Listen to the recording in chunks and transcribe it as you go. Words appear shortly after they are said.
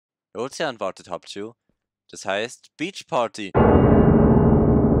Der Ozean wartet, Hauptschuh. Das heißt Beach Party.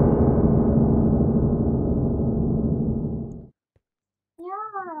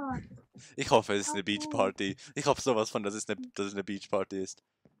 Ja. Ich hoffe, es ist eine Beach Party. Ich hoffe sowas von, dass es eine Beach Party ist.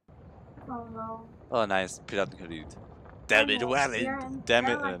 Oh no. Oh nice, Piratenkredit. Damn it, well, damn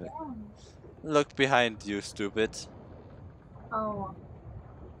it. Look behind you, stupid. Oh.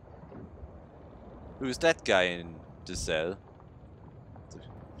 Who's that guy in the cell?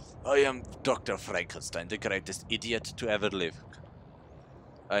 I am Dr. Frankenstein, the greatest idiot to ever live.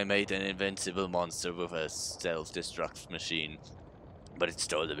 I made an invincible monster with a self-destruct machine, but it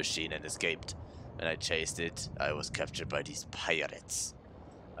stole the machine and escaped. When I chased it, I was captured by these pirates.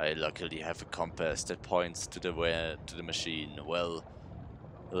 I luckily have a compass that points to the machine. Well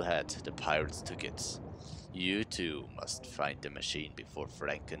ahead, the pirates took it. You too must find the machine before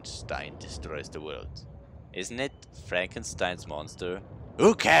Frankenstein destroys the world. Isn't it Frankensteins Monster?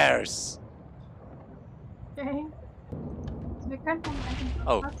 Who cares? Okay. Wir könnten eigentlich.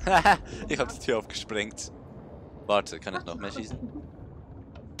 Oh, ich hab die Tür aufgesprengt. Warte, kann ich noch mehr schießen?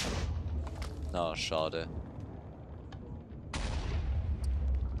 Na, schade.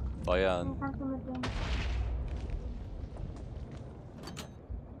 Feuern. Kannst du mit dem.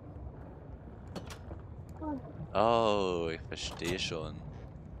 Oh, ich verstehe schon.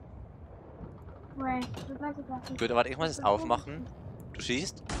 Wait, du weißt es nicht. Gut, warte, ich muss es aufmachen. Du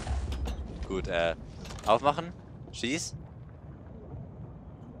schießt? Gut, aufmachen. Schieß.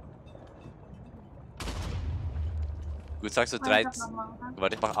 Gut, sagst du 3.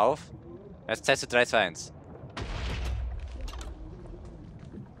 Warte, ich mach auf. Jetzt zählst du 3, 2, 1.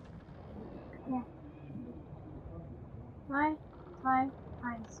 Ja. 3, 2,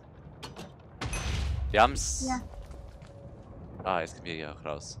 1. Wir haben's. Ja. Ah, jetzt können wir hier auch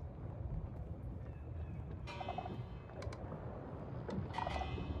raus.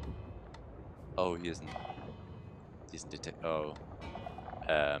 Oh, hier ist ein. Diesen Detekt. Oh.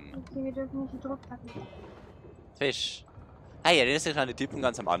 Okay, wir dürfen nicht die Druckplatte. Fisch. Hey, erinnerst du dich an den Typen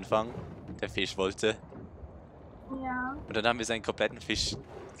ganz am Anfang, der Fisch wollte? Ja. Und dann haben wir seinen kompletten Fisch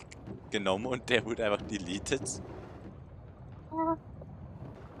genommen und der wurde einfach deleted.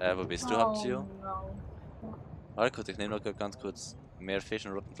 Ja. Wo bist du, Hauptio? No. Warte kurz, ich nehme noch ganz kurz mehr Fisch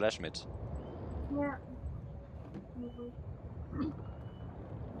und roten Flash mit. Ja.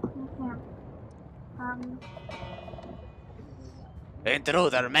 Okay.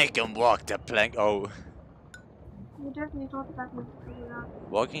 Intruder, make him walk the plank. Oh. Wir dürfen die Druckplatte.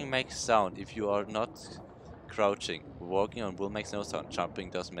 Walking makes sound if you are not crouching. Walking on wool makes no sound.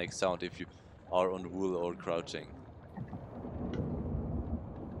 Jumping does make sound if you are on wool or crouching.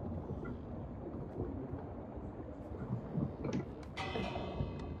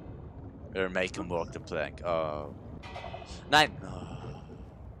 Or make him walk the plank. Oh. Nein! Oh.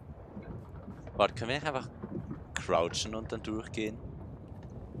 Warte, können wir nicht einfach crouchen und dann durchgehen?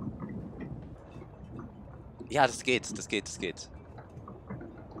 Ja, das geht, das geht, das geht.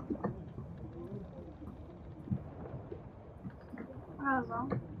 Also.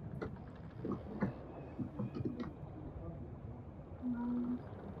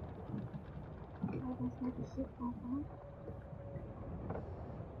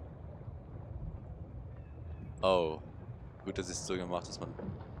 Oh. Gut, das ist so gemacht, dass man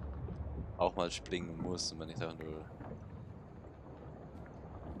auch mal springen muss und man nicht einfach nur...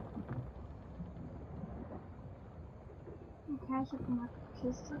 Okay, ich habe eine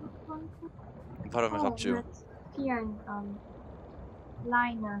Kiste gefunden. Warte mal, Hauptschuh. Mit vielen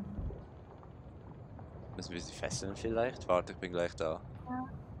Leinen. Müssen wir sie fesseln vielleicht? Warte, ich bin gleich da. Ja.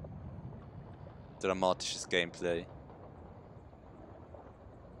 Dramatisches Gameplay.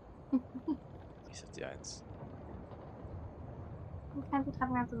 Die ist die 1. Du kannst die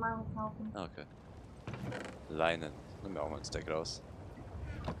Treppen ganz normal kaufen. Okay. Leinen. Nehmen wir auch mal einen Stack raus.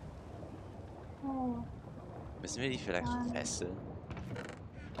 Oh. Müssen wir die vielleicht fesseln?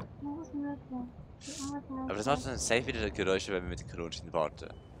 Das ist möglich. Aber das macht dann safe wieder Geräusche, wenn wir mit den Kronenschnitten warten.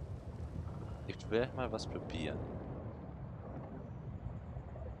 Ich will mal was probieren.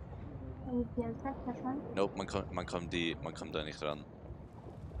 Nope, man kommt da nicht ran.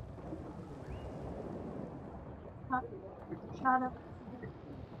 Schade.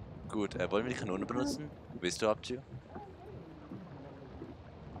 Gut, wollen wir die Kanone benutzen? Willst du, Abtür?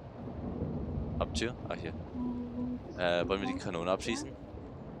 Abtür? Ah, hier. Wollen wir die Kanone abschießen?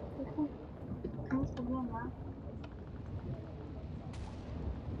 Kann ich probieren, ja?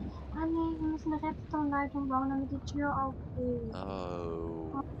 Ah nee, wir müssen eine Redstone-Leitung bauen, damit die Tür aufgeht.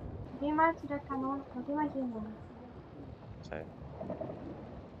 Oh. Geh mal zu der Kanone. Geh mal hier hin. Okay.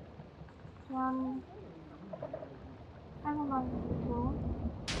 Dann einfach mal so.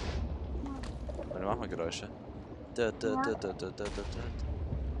 Warte, mach mal Geräusche. Da, da, Ja. da, da, da, da, da, da.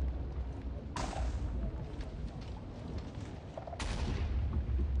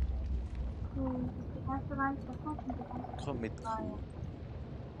 Das ist die erste Reihe, das kommt und die erste Komm mit Reihe.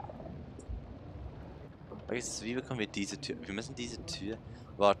 Kuh. Weißt du, wie bekommen wir diese Tür? Wir müssen diese Tür...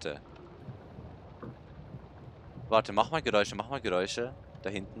 Warte. Warte, mach mal Geräusche, mach mal Geräusche. Da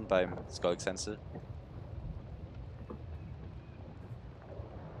hinten beim Skull Sensor.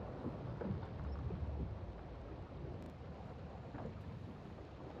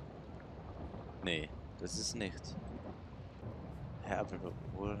 Nee, das ist nicht. Hä, aber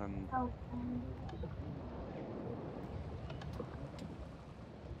woran... Oh,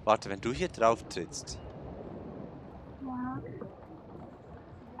 Warte, wenn du hier drauf trittst. ja.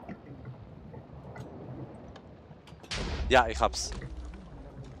 Ja, ich hab's.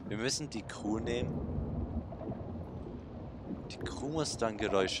 Wir müssen die Kuh nehmen. Die Kuh muss dann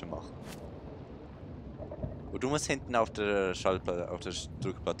Geräusche machen. Und du musst hinten auf der Schallplatte, auf der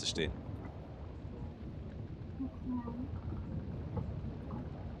Druckplatte stehen. Okay.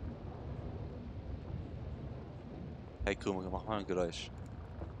 Hey Kuh, mach mal ein Geräusch.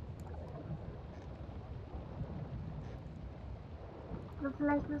 Also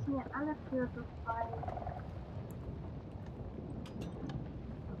vielleicht müssen wir alle Tür befreien.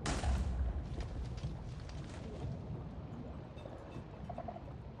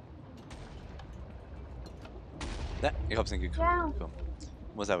 Ne, ich hab's nicht Ja. bekommen.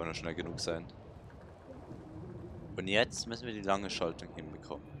 Muss aber noch schnell genug sein. Und jetzt müssen wir die lange Schaltung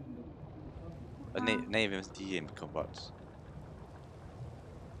hinbekommen. Nee, wir müssen die hier hinbekommen, warte.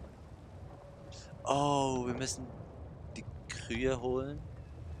 Oh, wir müssen die Kühe holen.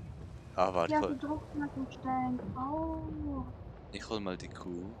 Ah, warte, Ja, die Druckplatten stellen. Oh. ich hol mal die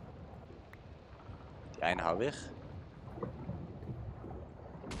Kuh. Die eine habe ich.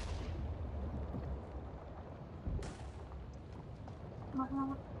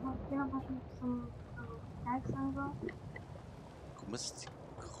 Gehen wir mal zum Geizsensor. Muss die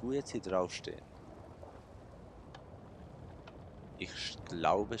Kuh jetzt hier draufstehen? Ich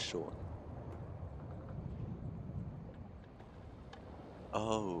glaube schon.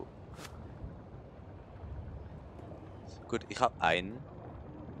 Oh. Gut, ich habe einen.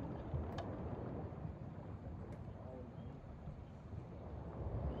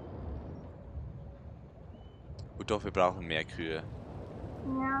 Gut, doch, wir brauchen mehr Kühe.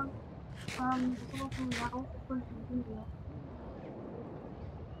 Ja, das ist ein herausgefunden Video.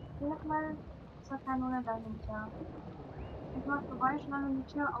 Geh noch mal zur Kanone dahinter. Ich mach Geräusche, wenn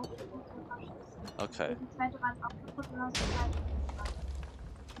die Tür aufgeht und verschließen. Okay. Die zweite Wand aufgeguckt und hast die zweite Wand.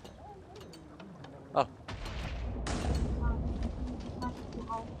 Oh,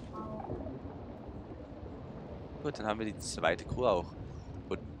 gut, dann haben wir die zweite Kuh auch.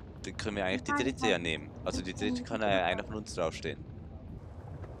 Und dann können wir eigentlich die dritte ja nehmen. Also die dritte kann ja einer von uns draufstehen.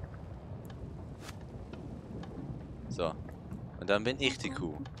 So. Und dann bin ich die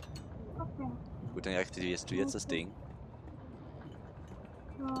Kuh. Okay. Gut, dann aktivierst du jetzt das Ding.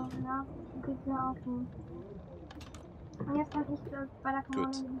 So, ja, geht Tür offen. Und jetzt kann ich bei der Kanone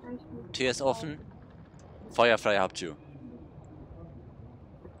Gut. durchgehen. Tür ist offen. Feuerfrei habt ihr.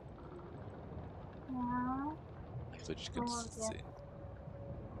 Ja. Ich würde dich ganz So, sehen.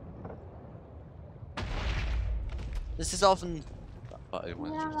 Es ist offen. Ah,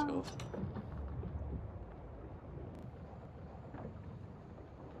 irgendwann ist die Tür auf.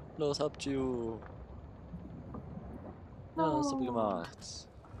 Los, habt ihr. Ja, das habe ich gemacht.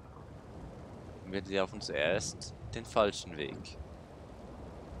 Wir laufen zuerst den falschen Weg.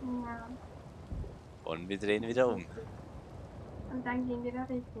 Ja. Und wir drehen wieder um. Und dann gehen wir der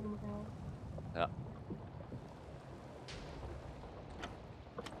richtigen Weg. Ja.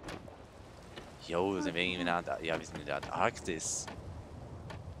 Jo, sind wir irgendwie ja, wir sind in der Antarktis.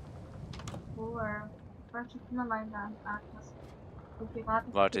 Cool. Ich wollte schon immer mal in der Antarktis. Und wir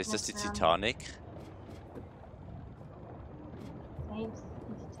warten, Warte, ist das die Titanic? James,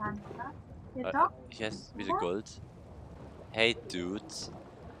 die Titanic, oder? Ja, doch. Hier ist wieder Gold. Hey, Dude.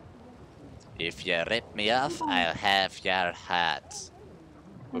 If you rip me off, I'll have your hat.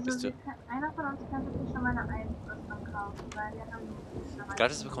 Wo Also bist du? einer von uns könnte sich schon mal eine Einrüstung kaufen, weil wir haben Ich glaube,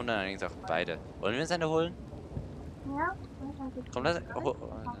 das bekommen dann eigentlich auch beide. Wollen wir uns eine holen? ja, und dann gibt's Komm, das. noch Oh,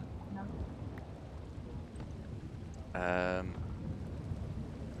 eine.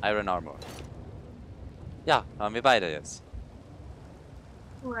 Iron Armor. Ja, haben wir beide jetzt.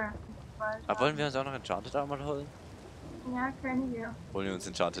 Cool. Aber wollen wir uns auch noch Enchanted Armor holen? Ja, können wir. Holen wir uns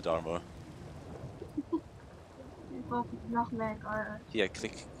Enchanted Armor. Wir brauchen noch mehr Gold. Hier,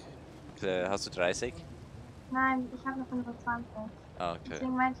 klick. Hast du 30? Nein, ich habe noch 25. Ah, okay.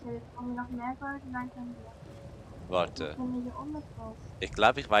 Deswegen meinte ich, jetzt brauchen wir noch mehr Gold und dann können wir. Warte. Können wir hier um mit raus. Ich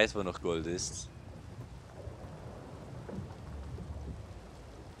glaube, ich weiß, wo noch Gold ist.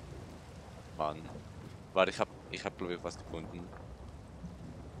 Mann. Warte, ich hab glaube ich was gefunden.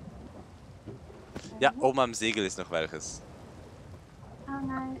 Ja, oben am Segel ist noch welches. Ah,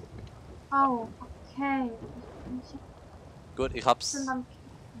 nice. Oh, okay. Ich Gut, ich bin hab's. beim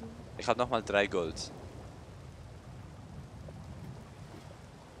Ich hab nochmal 3 Gold.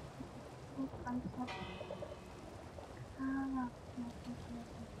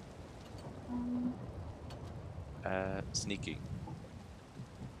 Ah, okay. Sneaking.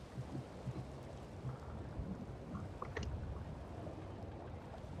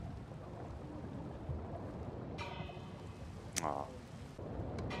 Oh.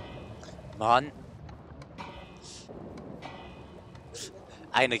 Mann.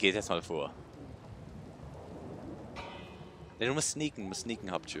 Einer geht jetzt mal vor. Nee, du musst sneaken,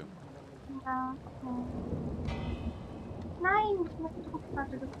 habt ihr. Ja, okay. Nein, ich muss die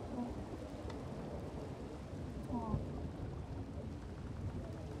Druckplatte gedrückt. Oh.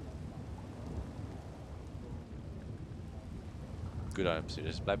 Gut,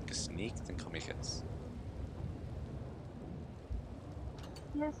 es bleibt gesneakt, dann komme ich jetzt.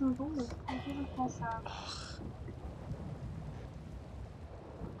 Hier ist ein Buch. Hier sind Fässer. Ach,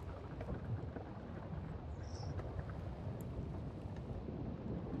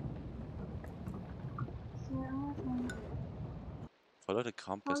 Hier irgendwas. follow the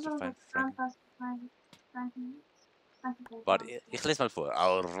compass to Unsere find Frank. Kompass. Warte, ich lese mal vor.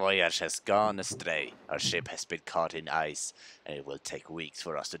 Our voyage has gone astray. Our ship has been caught in ice, and it will take weeks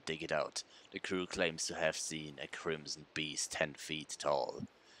for us to dig it out. The crew claims to have seen a crimson beast 10 feet tall.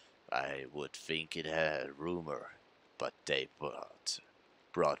 I would think it a rumor, but they brought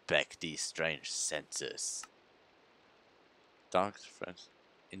back these strange senses. Dark Friends.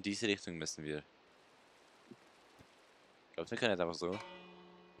 In diese Richtung müssen wir. Glaubst du, wir können jetzt einfach so?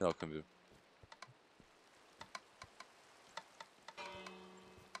 Ja, können wir.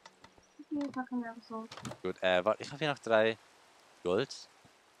 Hier packen wir so. Gut, warte, ich habe hier noch 3 Gold.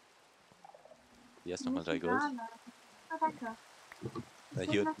 Hier ist nochmal Nicht 3 Gold. egal. Ah, danke. Hier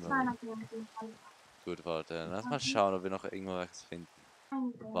Hier unten noch noch. 200 Euro mit dem Fall. Gut, warte. Lass mal schauen, ob wir noch irgendwo was finden.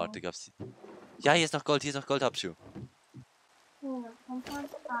 Danke. Warte, gab's. Ja, hier ist noch Gold, Habschuh. Hier,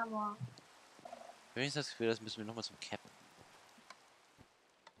 Kompass, aber. Wenn ich das Gefühl, das müssen wir nochmal zum Cap.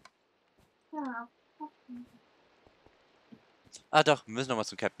 Ja, okay. Ah, doch, wir müssen nochmal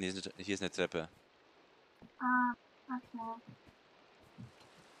zum Captain. Hier ist eine Treppe. Ah, okay.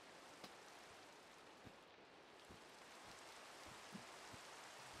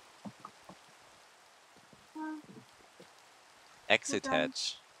 Ja, Exit dann.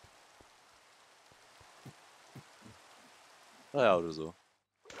 Hatch. Naja, oder so.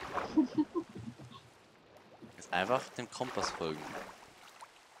 Jetzt einfach dem Kompass folgen.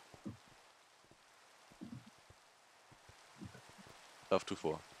 Lauf du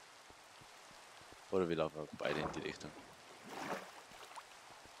vor. Oder wir laufen beide in die Richtung.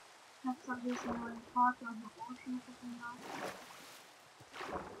 Ich hab zwar hier so einen Port und eine Ocean gesehen.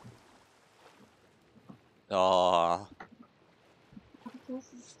 Oh, Okay,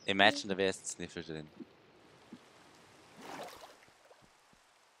 es ist imagine, da wäre jetzt ein Sniffer drin.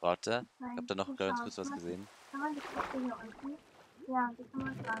 Warte, ich hab da noch ganz kurz was gesehen. Kann man die Kiste hier unten? Ja, die kann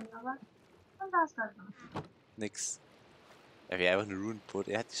man tragen, aber. Und da ist halt noch. Nix. Er wäre einfach ein Runenboot.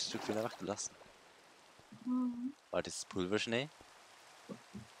 Er hat die Struktur einfach gelassen. Mhm. Warte, ist Pulverschnee?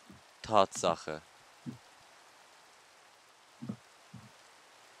 Tatsache.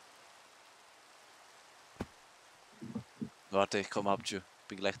 Warte, ich komme, Habju.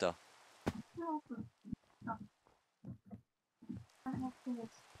 Bin gleich da. Ja, okay. So. Dann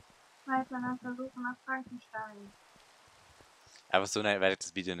geht's. Weiter nach der Suche nach Frankenstein. Einfach so werde ich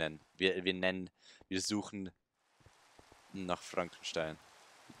das Video nennen. Wir suchen nach Frankenstein.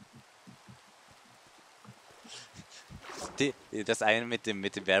 Das eine mit dem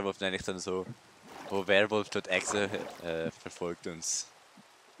Werwolf nenne ich dann so, wo Werwolf.exe verfolgt uns.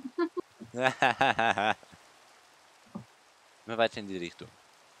 Immer weiter in die Richtung.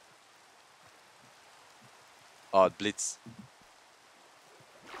 Oh, Blitz.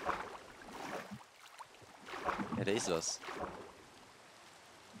 Ja, da ist was.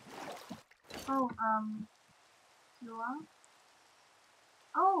 Oh, ja.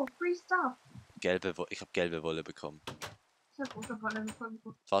 Oh, free stuff. Ich habe gelbe Wolle bekommen. Ich hab rote Wolle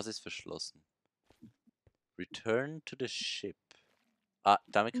gefunden. Fass ist verschlossen. Return to the ship. Ah,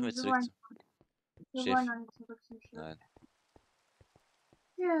 damit können wir zurück zum Wir Schiff. wollen noch nicht zurück zum Schiff. Nein.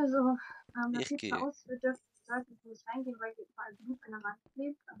 Ja, so. Das Ich sieht so gehe. aus, wir dürfen sollte nicht reingehen, weil hier überall Blut an der Wand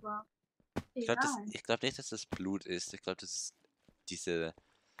klebt, aber Ich egal. glaube nicht, dass das Blut ist. Ich glaube, das ist diese...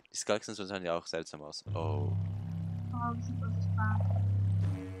 Die Skulks sehen ja auch seltsam aus. Oh. Oh, wir sind unsichtbar.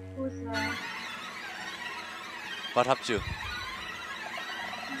 Wo ist er? What habt ihr?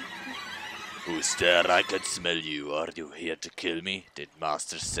 Who's there? I can smell you. Are you here to kill me? Did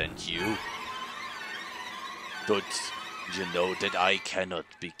Master send you? But you know that I cannot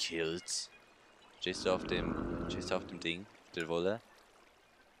be killed. Stehst du auf dem Ding? Der Wolle?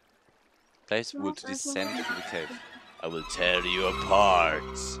 Place wood to descend to the cave. I will tear you apart.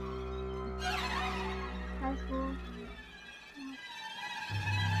 Weißt du?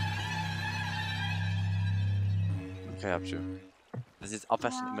 Okay, hab schon. Das ist jetzt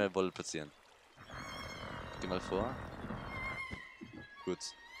abwechselnd immer Wolle platzieren. Geh mal vor. Gut,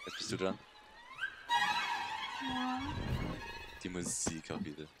 jetzt bist du dran. Ja. Die Musik auch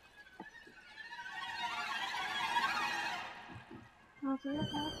wieder. Was soll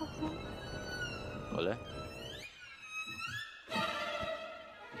das alles passieren? Wolle?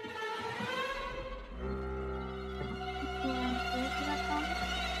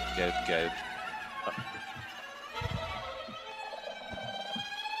 Gelb, gelb. Ah.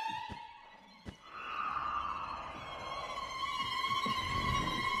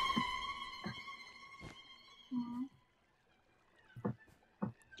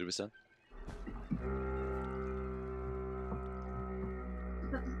 Du bist dran?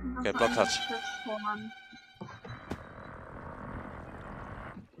 Okay, Blocktouch.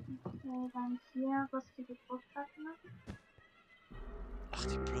 Okay, dann hier rüstige Brustplatten. Ach,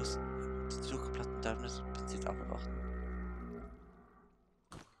 die Druckplatten da müssen wir jetzt auch noch achten.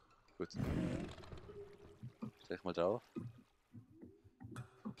 Gut. Stell ich mal drauf.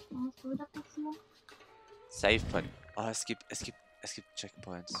 Was musst du wieder passieren? Save Point. Oh, es gibt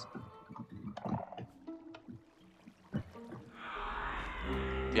Checkpoints.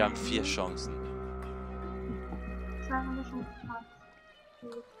 Wir haben 4 Chancen. 2 haben wir schon geschafft.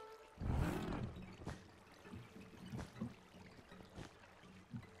 Gut.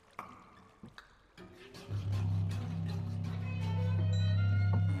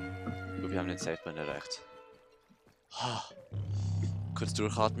 Wir haben den Save Point erreicht. Kurz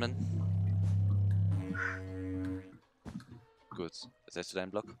durchatmen. Gut, setzt du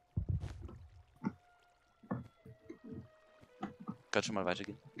deinen Block? Kannst schon mal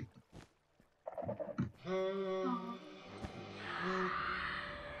weitergehen?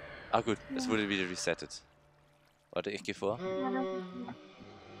 Ah gut, es wurde wieder resettet. Warte, ich gehe vor. Ja, das ist gut.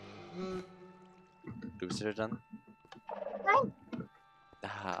 Du bist wieder dran. Nein!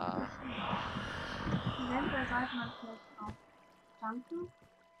 Ah. Eventuell sollte man vielleicht auch jumpen.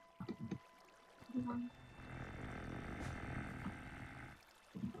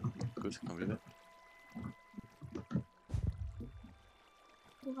 Gut, komm rüber.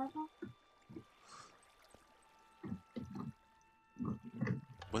 Geh weiter.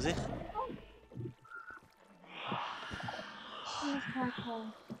 Muss ich? Okay.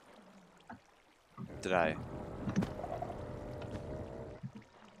 3.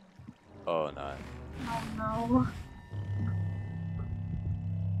 Oh nein. Oh no.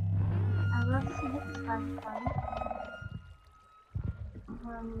 Also das ist ein gutes Frankenstein.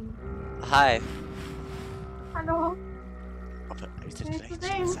 Hi. Hallo. Aber ich Willst du vielleicht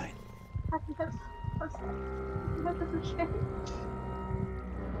sehen? schnell sein. Hat mich das... Was? Das ist so schön.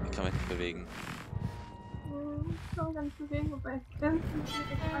 Ich kann mich nicht bewegen. Ich kann mich gar nicht bewegen, wobei ich bin nicht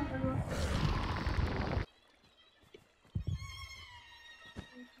gespannt, also...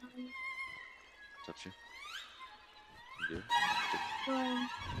 Touch you. Okay. So.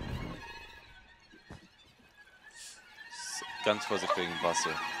 Ganz vorsichtig wegen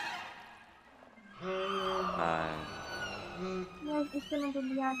Wasser. Nein. Ja, ich bin in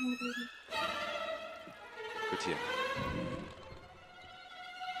den Lianen gewesen. Gut hier.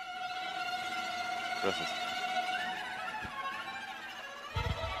 Was ist das?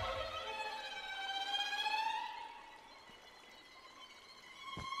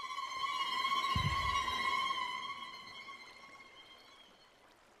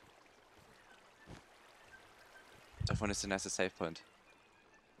 Davon ist der nächste Save Point.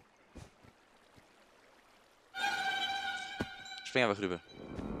 Spring einfach rüber.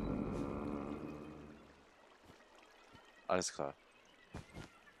 Alles klar.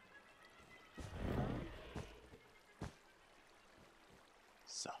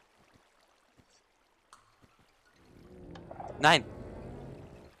 So. Nein!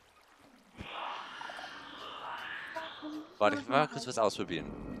 Warte, ich will mal kurz was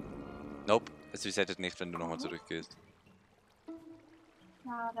ausprobieren. Nope, es resettet nicht, wenn du nochmal zurückgehst.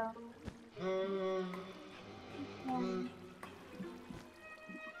 Schade.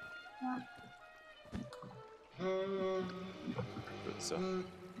 Ja. Gut, so.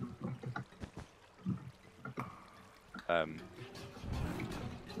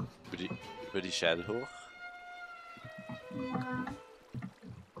 Über die Schädel hoch. Ja.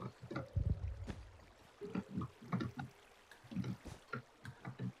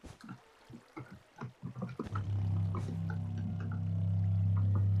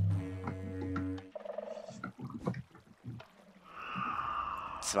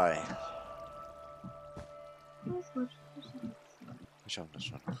 Zwei. Alles gut. Wir schaffen das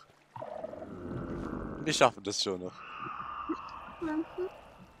schon noch. Wir schaffen das schon noch. Mhm.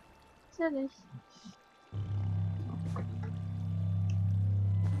 Natürlich.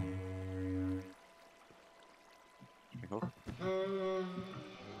 Spring hoch.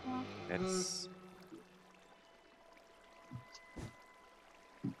 Ja. Jetzt.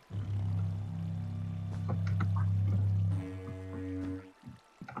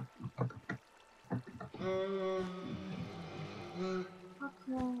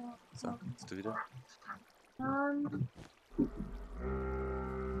 Okay. So, jetzt du wieder.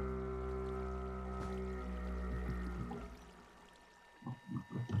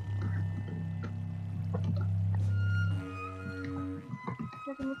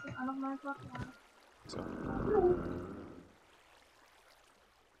 Ich benutze das auch noch mal einfach. Ja. So. Oh.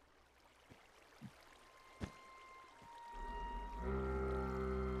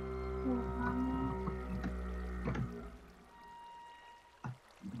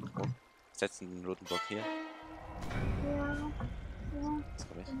 Setzen den roten Block hier. Ja.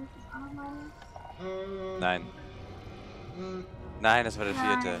 Sorry. Ich benutze das auch noch mal. Nein. Nein, das war der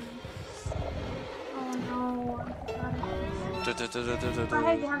vierte. Oh no. Du, du, du, du, du, du, Oh,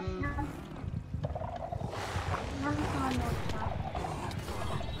 hey, du. wir haben es mal mehr geschafft.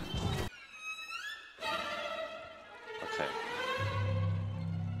 Okay.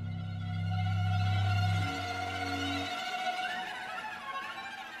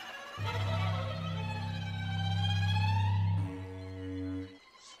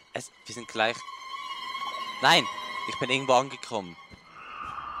 Wir sind gleich. Nein! Ich bin irgendwo angekommen.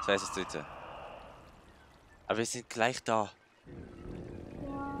 Das war jetzt das dritte. Aber wir sind gleich da.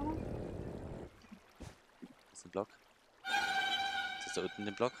 Ja. Das ist ein Block. Das ist da unten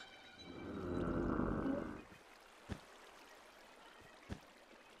den Block.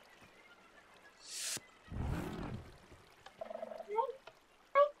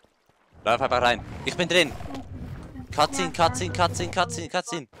 Lauf einfach rein. Ich bin drin. Cutscene, Cutscene, Cutscene, Cutscene,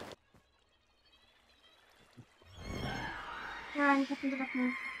 Cutscene. Nein, ich hab den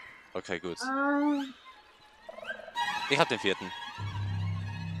dritten. Okay, gut. Ich hab den vierten.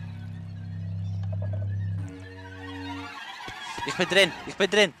 Ich bin drin, ich bin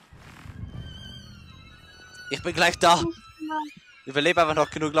drin. Ich bin gleich da. Überlebe einfach noch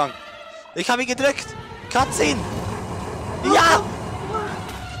genug lang. Ich habe ihn gedrückt. Cutscene. Ja!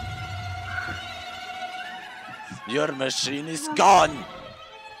 Your machine is gone.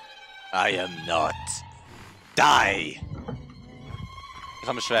 I am not. Die. Ich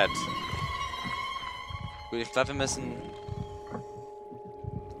habe ein Schwert. Gut, ich glaube, wir müssen...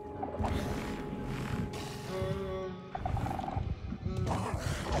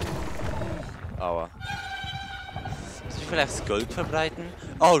 Aua. Muss ich vielleicht das Gold verbreiten?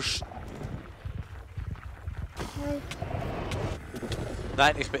 Oh,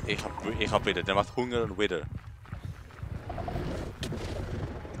 Nein, ich hab Wither. Der macht Hunger und Wither.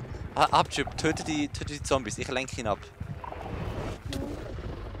 Abchip, töte die Zombies. Ich lenke ihn ab.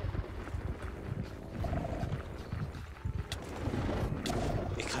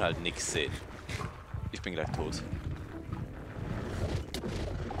 Ich kann halt nichts sehen. Ich bin gleich tot.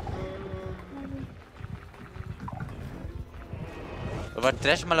 Aber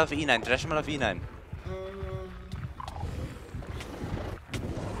dresch mal auf ihn ein, dresch mal auf ihn ein.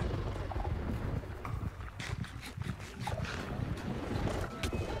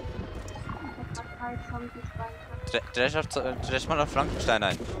 Dresch mal auf Frankenstein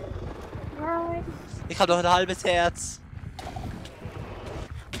ein. Ich hab doch ein halbes Herz.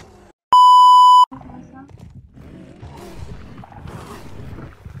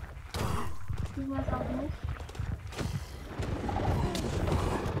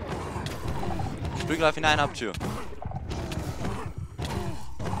 Ich prügel auf ihn ein, Abtür.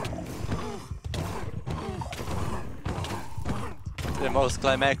 Der most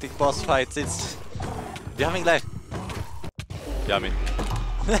climactic boss fight sitzt. Wir haben ihn gleich. Wir haben ihn.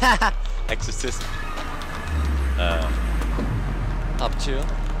 Exorcist. Abtür.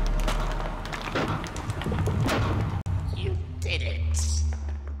 You did it.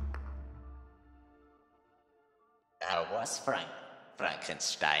 was,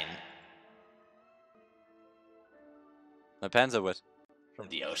 Frankenstein? My pants are wet. From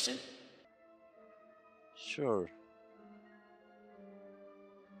the ocean? Sure.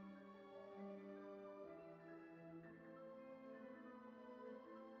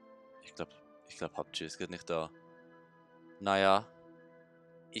 Ich glaube, Hauptschule ist gerade nicht da. Naja,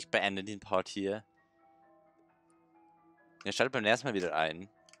 ich beende den Part hier. Er schaltet beim nächsten Mal wieder ein.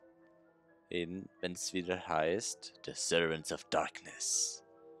 Wenn es wieder heißt The Servants of Darkness.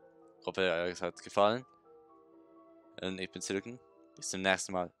 Ich hoffe, euch hat es gefallen. Und ich bin zurück. Bis zum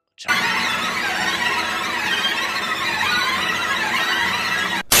nächsten Mal. Ciao.